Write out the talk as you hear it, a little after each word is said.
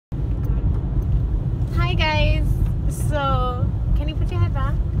guys, so can you put your head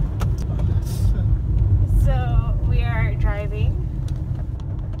back? So we are driving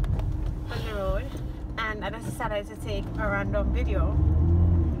on the road and I just decided to take a random video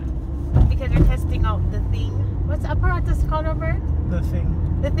because we're testing out the thing. What's the apparatus called, Robert? The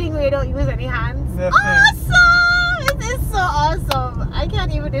thing. The thing where you don't use any hands. The Awesome! It is so awesome. I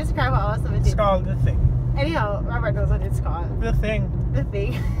can't even describe how awesome it is. It's called the thing. Anyhow, Robert knows what it's called. The thing. The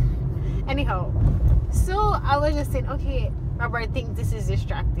thing. Anyhow, so I was just saying, okay, Robert thinks this is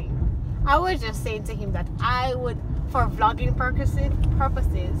distracting. I was just saying to him that I would, for vlogging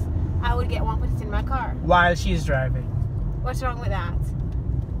purposes, I would get one put it in my car. While she's driving. What's wrong with that?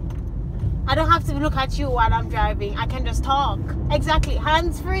 I don't have to look at you while I'm driving. I can just talk. Exactly.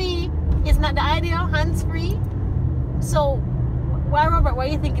 Hands-free. Isn't that the idea? Hands-free. So, why, Robert, why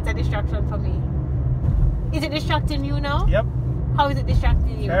do you think it's a distraction for me? Is it distracting you now? Yep. How is it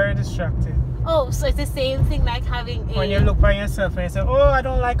distracting you? Very distracting. Oh, so it's the same thing like having a... When you look by yourself and you say, oh, I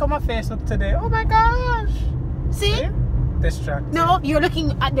don't like how my face look today. Oh my gosh. See? Distracting. No, you're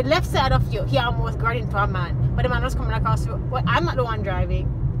looking at the left side of you. He almost got into a man. But the man was coming across you. Well, I'm not the one driving.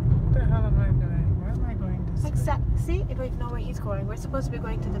 What the hell am I doing? Where am I going this way? Exactly. See? You don't even know where he's going. We're supposed to be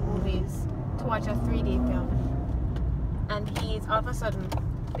going to the movies to watch a 3D film. And he's all of a sudden,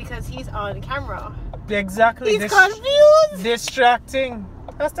 because he's on camera, Exactly. he's confused. Distracting.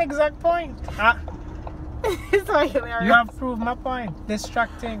 That's the exact point. It's so hilarious. You have proved my point.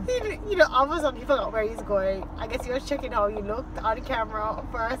 Distracting. You know, all of a sudden he forgot where he's going. I guess he was checking how you looked on camera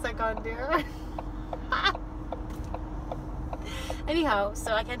for a second there. Anyhow,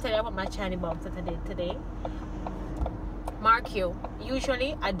 so I can tell you about my shiny bumps that I did today. Mark you,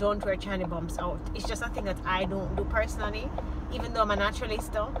 usually I don't wear shiny bumps out. It's just a thing that I don't do personally, even though I'm a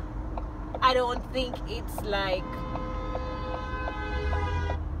naturalist. I don't think it's like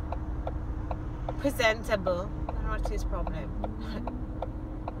presentable. I don't know what's his problem.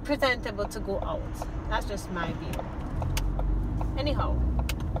 Presentable to go out. That's just my view. Anyhow,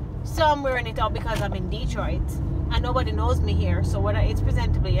 so I'm wearing it out because I'm in Detroit and nobody knows me here. So whether it's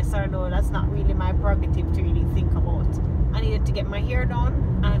presentable, yes or no, that's not really my prerogative to really think about. I needed to get my hair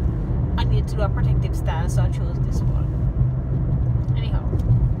done and I needed to do a protective style, so I chose this one. Anyhow,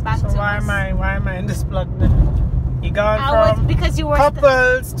 back so to why us. am I in this plug then? You gone from because you were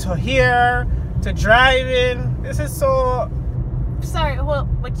couples to here to driving. This is so... Sorry, well,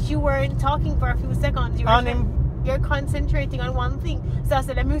 but you weren't talking for a few seconds. You're concentrating on one thing. So I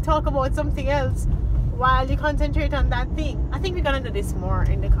said, let me talk about something else while you concentrate on that thing. I think we're gonna do this more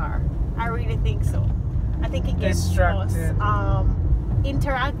in the car. I really think so. I think it gets us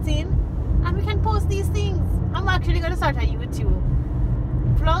interacting, and we can post these things. I'm actually gonna start a YouTube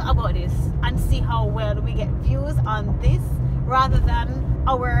vlog about this and see how well we get views on this rather than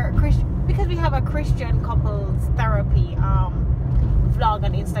our Christian, because we have a Christian couples therapy vlog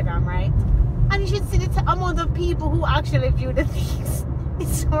on Instagram, right? And you should see the amount of people who actually view the things.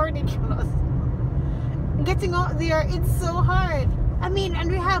 It's so ridiculous. Getting out there, it's so hard. I mean, and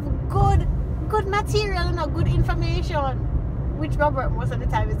we have good material and good information, which Robert most of the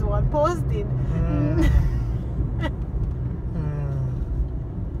time is the one posting.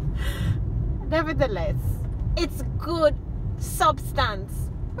 Nevertheless, it's good substance,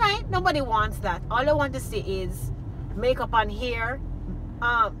 right? Nobody wants that. All I want to see is makeup on hair,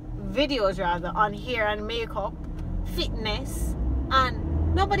 videos rather on hair and makeup, fitness,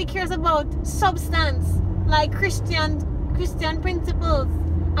 and nobody cares about substance like Christian principles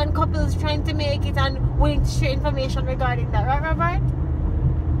and couples trying to make it and willing to share information regarding that, right, Robert?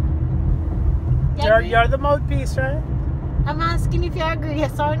 You're the mouthpiece, right? I'm asking if you agree,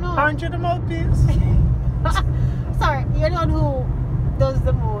 yes or no. Aren't you the mouthpiece? Sorry, you're the one who does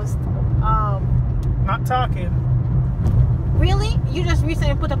the most. Not talking. Really? You just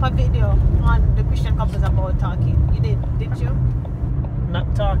recently put up a video on the Christian couples about talking. You didn't you?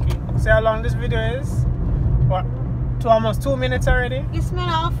 Not talking. See how long this video is? What? Almost 2 minutes already? You smell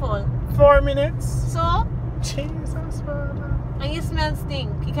awful. 4 minutes? So? Jesus, brother. And you smell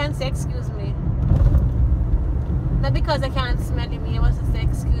stink. You can't say excuse me. Not because I can't smell him, he wants to say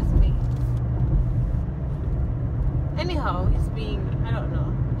excuse me. Anyhow, he's being, I don't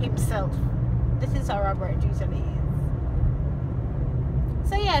know, himself. This is how Robert usually is.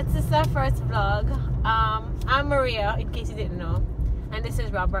 So yeah, this is our first vlog. I'm Maria, in case you didn't know. And this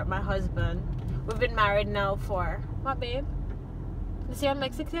is Robert, my husband. We've been married now for, what babe? This year will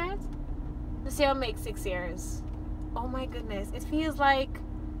make 6 years? This year will make 6 years. Oh my goodness, it feels like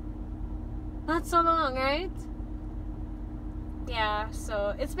not so long, right? Yeah,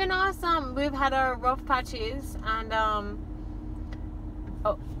 so it's been awesome. We've had our rough patches and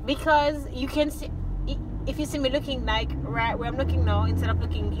because you can see if you see me looking like right where I'm looking now instead of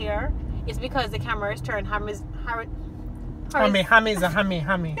looking here, it's because the camera is turned horizontal.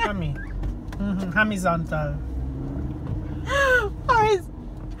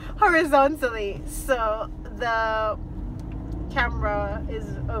 Horizontally. So the camera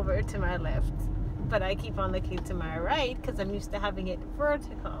is over to my left, but I keep on looking to my right because I'm used to having it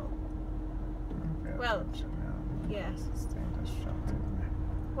vertical. Okay, Well, yes.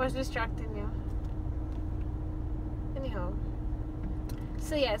 What's distracting you? Anyhow,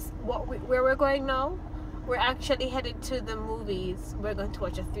 so yes, where we're going now, we're actually headed to the movies. We're going to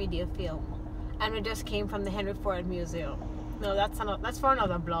watch a 3D film, and we just came from the Henry Ford Museum. No, that's for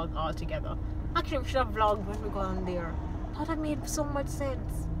another vlog altogether. Actually, we should have vlogged when we go on there. That made so much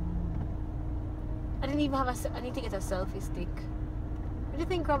sense. I didn't even have I need to get a selfie stick. What do you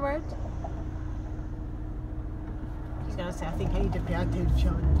think, Robert? He's gonna say, I think I need to pay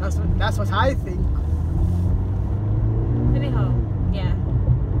attention. That's what I think. Anyhow, yeah.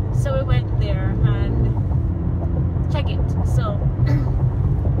 So we went there and check it. So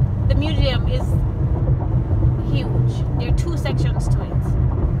the museum is huge. There are 2 sections to it.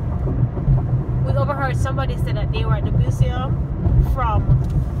 We overheard somebody say that they were at the museum from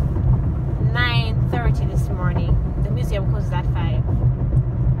 9:30 this morning. The museum closes at 5.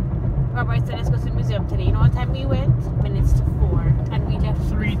 Robert said, let's go to the museum today. You know what time we went? Minutes to 4. And we left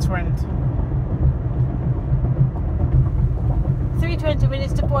 3:20. 3:20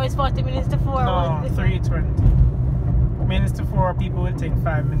 minutes to 4 is 40 minutes to 4. No, 3:20. Minutes to 4, people will take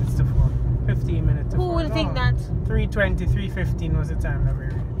 5 minutes to 4. 15 minutes to 4. Who will think that? 3:20, 3:15 was the time that we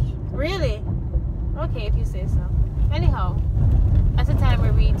reached. Really? Okay, if you say so. Anyhow, that's the time we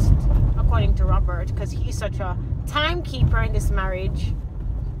reached, according to Robert, because he's such a timekeeper in this marriage.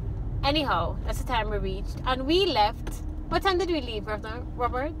 Anyhow, that's the time we reached. And we left. What time did we leave,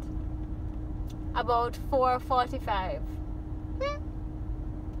 Robert? About 4:45.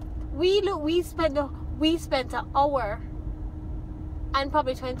 We spent an hour and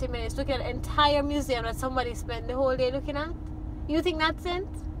probably 20 minutes looking at the entire museum that somebody spent the whole day looking at. You think that's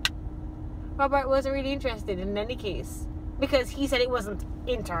sense? Robert wasn't really interested in any case because he said it wasn't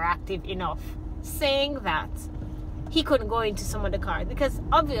interactive enough, saying that he couldn't go into some of the cars because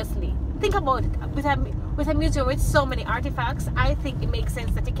obviously, think about it, with a museum with so many artifacts, I think it makes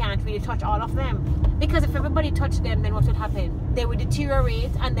sense that you can't really touch all of them, because if everybody touched them, then what would happen? They would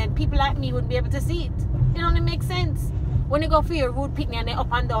deteriorate and then people like me wouldn't be able to see it. It only makes sense. When you go for your road picnic and they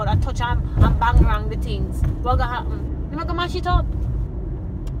up and down and touch and bang around the things, what gonna happen? You're not gonna mash it up.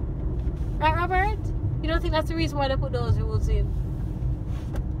 Right, Robert? You don't think that's the reason why they put those rules in?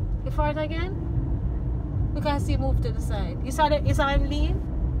 You fart again? Because I see him move to the side. You saw him lean?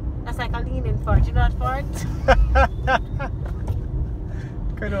 That's like a leaning fart. You know that fart?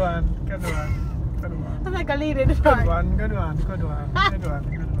 Good one. That's like a leaning fart. Good one.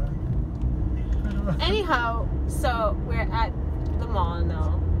 Anyhow, so we're at the mall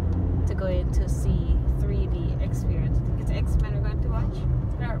now to go in to see 3D experience. I think it's X-Men we're going to watch.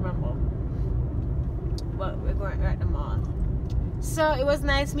 I don't remember. But we're at the mall. So it was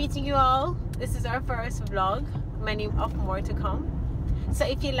nice meeting you all. This is our first vlog. Many of more to come. So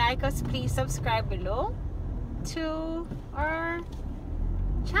if you like us, please subscribe below to our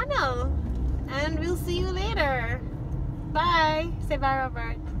channel. And we'll see you later. Bye. Say bye,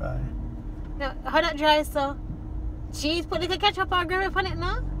 Robert. Bye. No, how that dry so? Jeez, put like a ketchup or gravy on it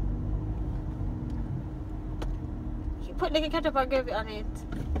now. Put like a ketchup or gravy on it.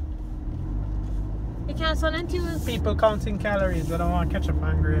 You can't son and use. People counting calories, they don't want ketchup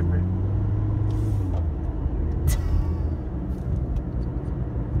and gravy.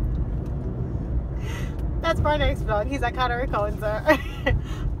 That's for our next vlog. He's a calorie counter.